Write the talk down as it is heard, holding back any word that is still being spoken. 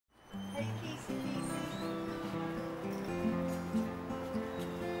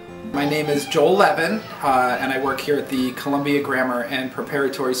My name is Joel Levin, and I work here at the Columbia Grammar and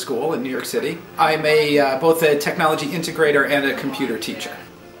Preparatory School in New York City. I'm both a technology integrator and a computer teacher.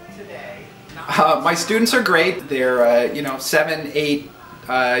 My students are great. They're 7, 8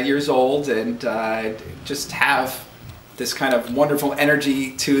 years old and just have this kind of wonderful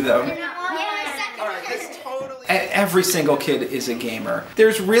energy to them. Every single kid is a gamer.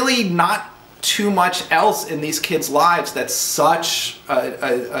 There's really not too much else in these kids' lives that's such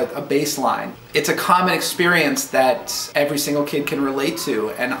a baseline. It's a common experience that every single kid can relate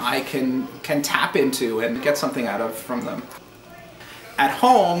to and I can tap into and get something out of from them. At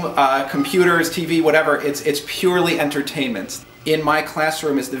home, computers, TV, whatever, it's purely entertainment. In my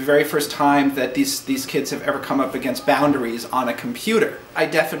classroom is the very first time that these kids have ever come up against boundaries on a computer. I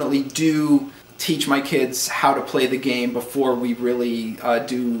definitely do teach my kids how to play the game before we really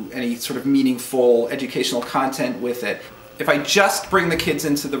do any sort of meaningful educational content with it. If I just bring the kids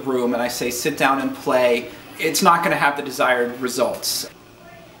into the room and I say sit down and play, it's not going to have the desired results.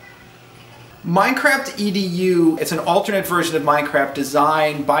 MinecraftEDU, it's an alternate version of Minecraft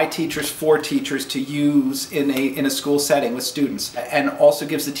designed by teachers for teachers to use in a school setting with students, and also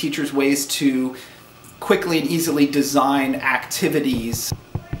gives the teachers ways to quickly and easily design activities.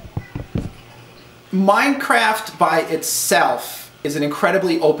 Minecraft by itself is an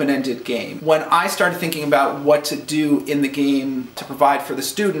incredibly open-ended game. When I started thinking about what to do in the game to provide for the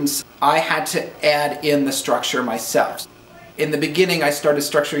students, I had to add in the structure myself. In the beginning, I started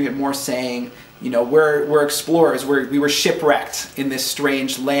structuring it more saying, we're explorers, we were shipwrecked in this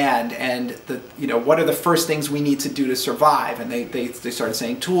strange land, and what are the first things we need to do to survive? And they started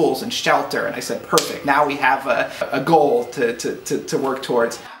saying tools and shelter, and I said, perfect, now we have a goal to work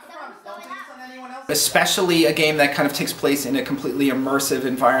towards. Especially a game that kind of takes place in a completely immersive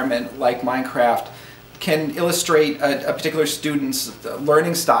environment like Minecraft can illustrate a particular student's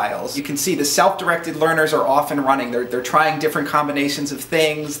learning styles. You can see the self-directed learners are off and running. They're trying different combinations of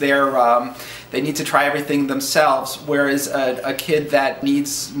things. They need to try everything themselves, whereas a kid that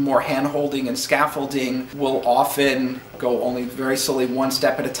needs more hand-holding and scaffolding will often go only very slowly, one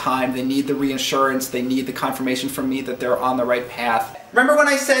step at a time. They need the reassurance, they need the confirmation from me that they're on the right path. Remember when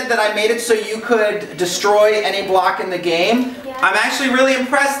I said that I made it so you could destroy any block in the game? Yeah. I'm actually really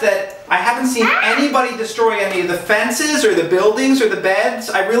impressed that I haven't seen anybody destroy any of the fences or the buildings or the beds.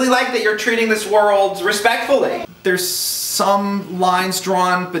 I really like that you're treating this world respectfully. There's some lines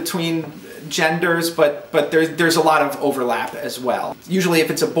drawn between genders, but there's a lot of overlap as well. Usually if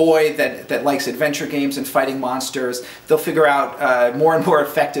it's a boy that likes adventure games and fighting monsters, they'll figure out more and more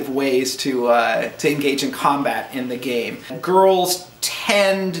effective ways to engage in combat in the game. Girls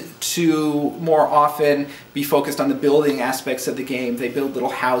tend to more often be focused on the building aspects of the game. They build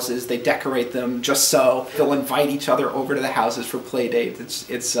little houses, they decorate them just so. They'll invite each other over to the houses for play dates.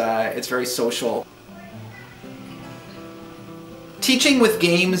 It's very social. Teaching with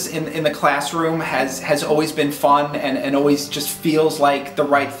games in the classroom has always been fun and always just feels like the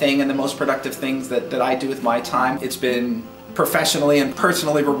right thing and the most productive things that I do with my time. It's been professionally and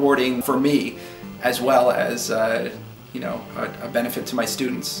personally rewarding for me, as well as a benefit to my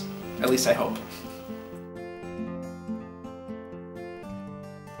students. At least I hope.